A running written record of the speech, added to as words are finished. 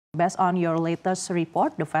Based on your latest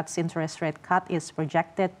report, the Fed's interest rate cut is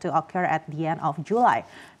projected to occur at the end of July,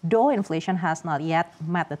 though inflation has not yet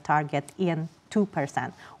met the target in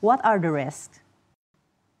 2%. What are the risks?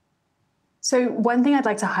 So one thing I'd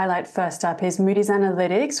like to highlight first up is Moody's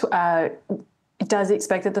Analytics does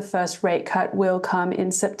expect that the first rate cut will come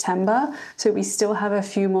in September. So we still have a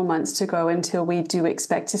few more months to go until we do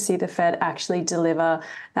expect to see the Fed actually deliver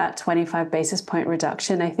that 25 basis point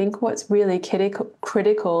reduction. I think what's really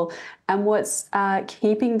critical and what's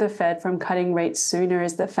keeping the Fed from cutting rates sooner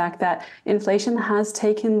is the fact that inflation has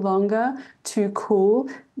taken longer to cool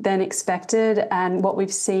than expected. And what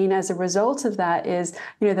we've seen as a result of that is,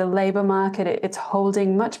 the labor market, it's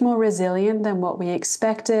holding much more resilient than what we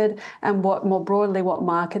expected and what more broadly what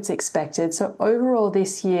markets expected. So overall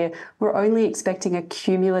this year, we're only expecting a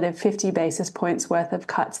cumulative 50 basis points worth of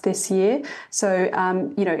cuts this year. So,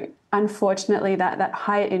 unfortunately, that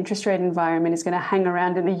higher interest rate environment is going to hang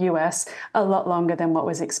around in the US a lot longer than what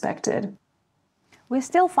was expected. We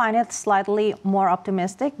still find it slightly more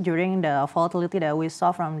optimistic during the volatility that we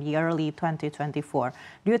saw from the early 2024.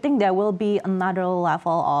 Do you think there will be another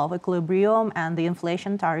level of equilibrium and the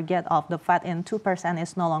inflation target of the Fed in 2%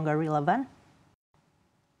 is no longer relevant?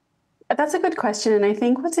 That's a good question. And I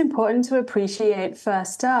think what's important to appreciate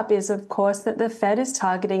first up is, of course, that the Fed is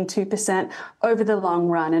targeting 2% over the long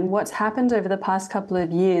run. And what's happened over the past couple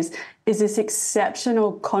of years is this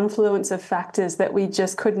exceptional confluence of factors that we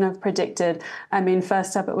just couldn't have predicted. I mean,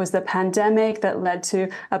 first up, it was the pandemic that led to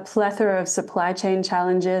a plethora of supply chain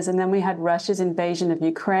challenges. And then we had Russia's invasion of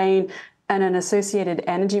Ukraine and an associated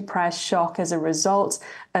energy price shock as a result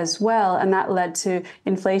as well. And that led to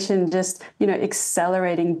inflation just,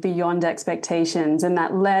 accelerating beyond expectations. And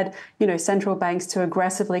that led, central banks to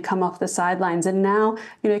aggressively come off the sidelines. And now,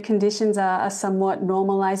 conditions are somewhat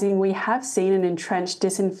normalizing. We have seen an entrenched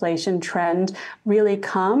disinflation trend really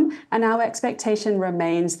come. And our expectation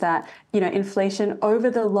remains that, inflation over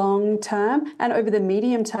the long term and over the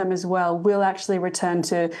medium term as well will actually return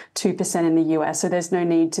to 2% in the US. So there's no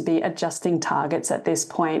need to be adjusting targets at this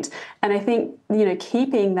point. And I think,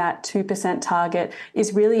 keeping that 2% target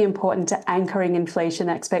is really important to anchoring inflation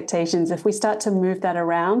expectations. If we start to move that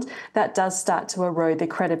around, that does start to erode the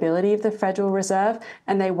credibility of the Federal Reserve,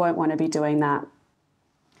 and they won't want to be doing that.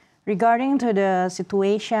 Regarding to the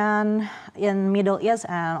situation in Middle East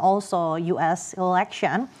and also US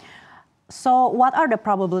election, so what are the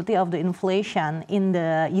probability of the inflation in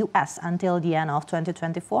the US until the end of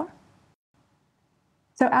 2024?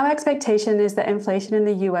 So our expectation is that inflation in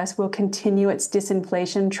the US will continue its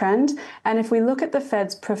disinflation trend. And if we look at the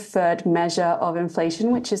Fed's preferred measure of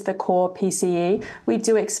inflation, which is the core PCE, we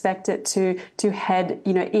do expect it to head,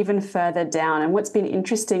 even further down. And what's been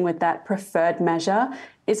interesting with that preferred measure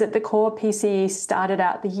is that the core PCE started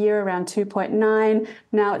out the year around 2.9.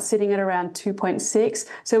 Now it's sitting at around 2.6.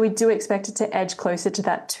 So we do expect it to edge closer to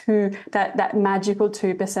that magical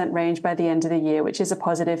 2% range by the end of the year, which is a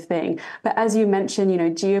positive thing. But as you mentioned,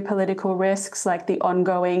 geopolitical risks like the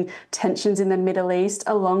ongoing tensions in the Middle East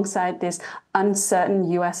alongside this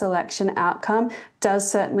uncertain US election outcome does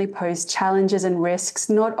certainly pose challenges and risks,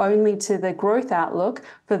 not only to the growth outlook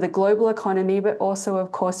for the global economy, but also,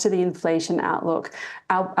 of course, to the inflation outlook.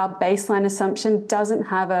 Our baseline assumption doesn't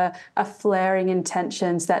have a flaring in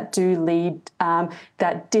tensions that do lead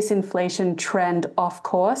that disinflation trend off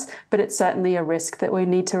course, but it's certainly a risk that we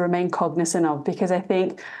need to remain cognizant of, because I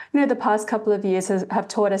think, the past couple of years have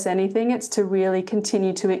taught us anything, it's to really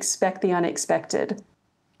continue to expect the unexpected.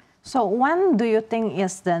 So when do you think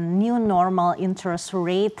is the new normal interest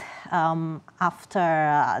rate after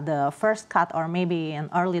the first cut, or maybe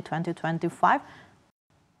in early 2025?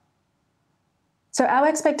 So our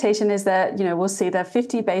expectation is that, we'll see the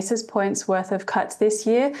 50 basis points worth of cuts this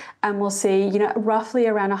year, and we'll see, roughly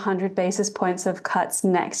around 100 basis points of cuts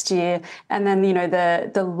next year. And then,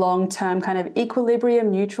 the long-term kind of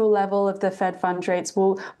equilibrium neutral level of the Fed funds rates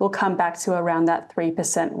will come back to around that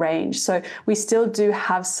 3% range. So we still do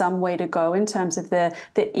have some way to go in terms of the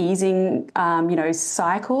easing,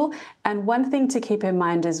 cycle. And one thing to keep in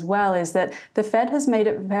mind as well is that the Fed has made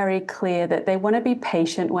it very clear that they want to be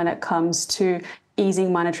patient when it comes to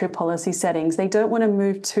easing monetary policy settings. They don't want to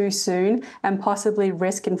move too soon and possibly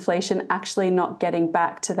risk inflation actually not getting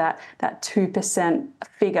back to that 2%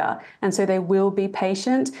 figure. And so they will be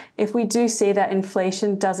patient. If we do see that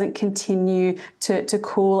inflation doesn't continue to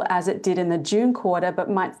cool as it did in the June quarter, but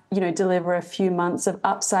might deliver a few months of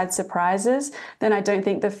upside surprises, then I don't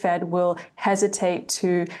think the Fed will hesitate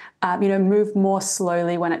to move more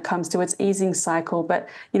slowly when it comes to its easing cycle. But,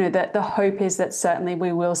 the hope is that certainly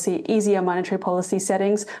we will see easier monetary policy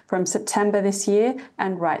settings from September this year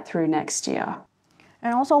and right through next year.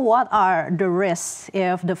 And also, what are the risks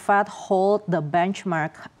if the Fed hold the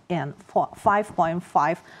benchmark in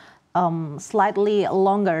 5.5 slightly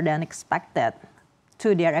longer than expected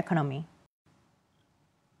to their economy?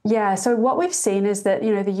 Yeah, so what we've seen is that,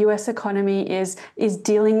 the US economy is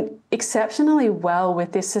dealing exceptionally well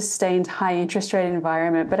with this sustained high interest rate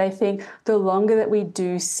environment. But I think the longer that we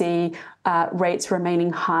do see rates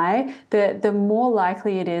remaining high, the more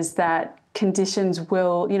likely it is that conditions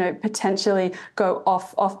will, potentially go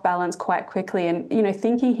off balance quite quickly. And,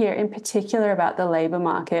 thinking here in particular about the labor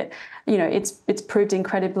market, it's proved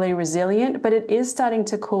incredibly resilient, but it is starting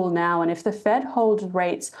to cool now. And if the Fed holds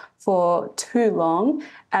rates for too long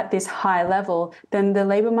at this high level, then the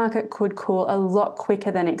labor market could cool a lot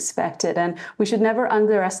quicker than expected. And we should never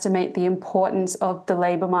underestimate the importance of the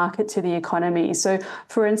labor market to the economy. So,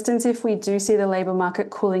 for instance, if we do see the labor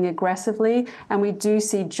market cooling aggressively and we do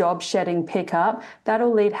see job shedding pick up,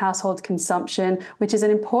 that'll lead household consumption, which is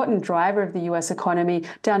an important driver of the US economy,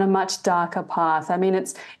 down a much darker path. I mean,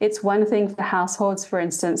 it's one thing for households, for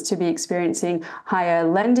instance, to be experiencing higher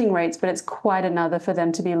lending rates, but it's quite another for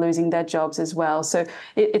them to be losing their jobs as well. So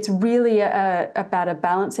it's really about a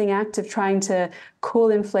balancing act of trying to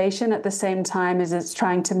cool inflation at the same time as it's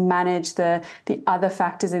trying to manage the other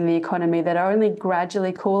factors in the economy that are only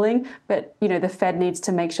gradually cooling. But, the Fed needs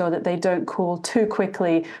to make sure that they don't cool too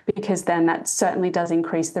quickly, because then that certainly does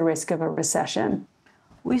increase the risk of a recession.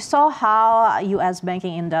 We saw how U.S.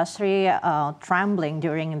 banking industry trembling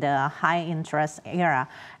during the high interest era.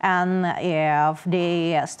 And if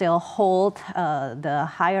they still hold the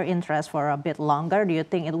higher interest for a bit longer, do you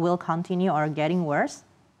think it will continue or getting worse?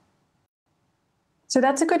 So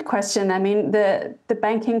that's a good question. I mean, the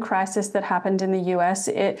banking crisis that happened in the US,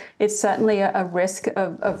 it's certainly a risk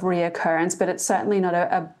of reoccurrence, but it's certainly not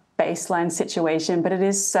a baseline situation. But it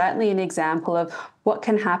is certainly an example of what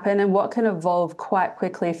can happen and what can evolve quite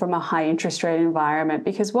quickly from a high interest rate environment.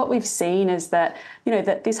 Because what we've seen is that,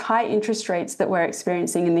 that these high interest rates that we're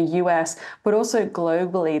experiencing in the US, but also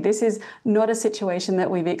globally, this is not a situation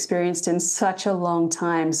that we've experienced in such a long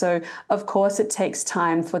time. So, of course, it takes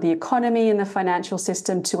time for the economy and the financial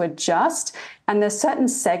system to adjust. And there's certain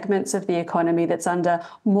segments of the economy that's under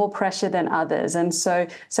more pressure than others. And so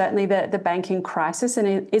certainly the banking crisis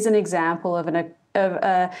is an example of an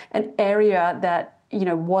area that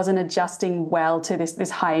wasn't adjusting well to this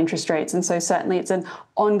high interest rates. And so certainly it's an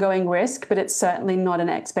ongoing risk, but it's certainly not an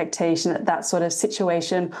expectation that sort of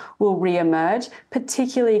situation will reemerge,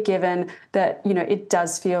 particularly given that, it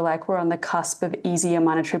does feel like we're on the cusp of easier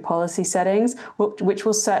monetary policy settings, which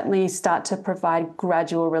will certainly start to provide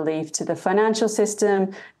gradual relief to the financial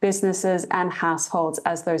system, businesses and households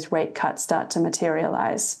as those rate cuts start to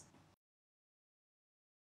materialize.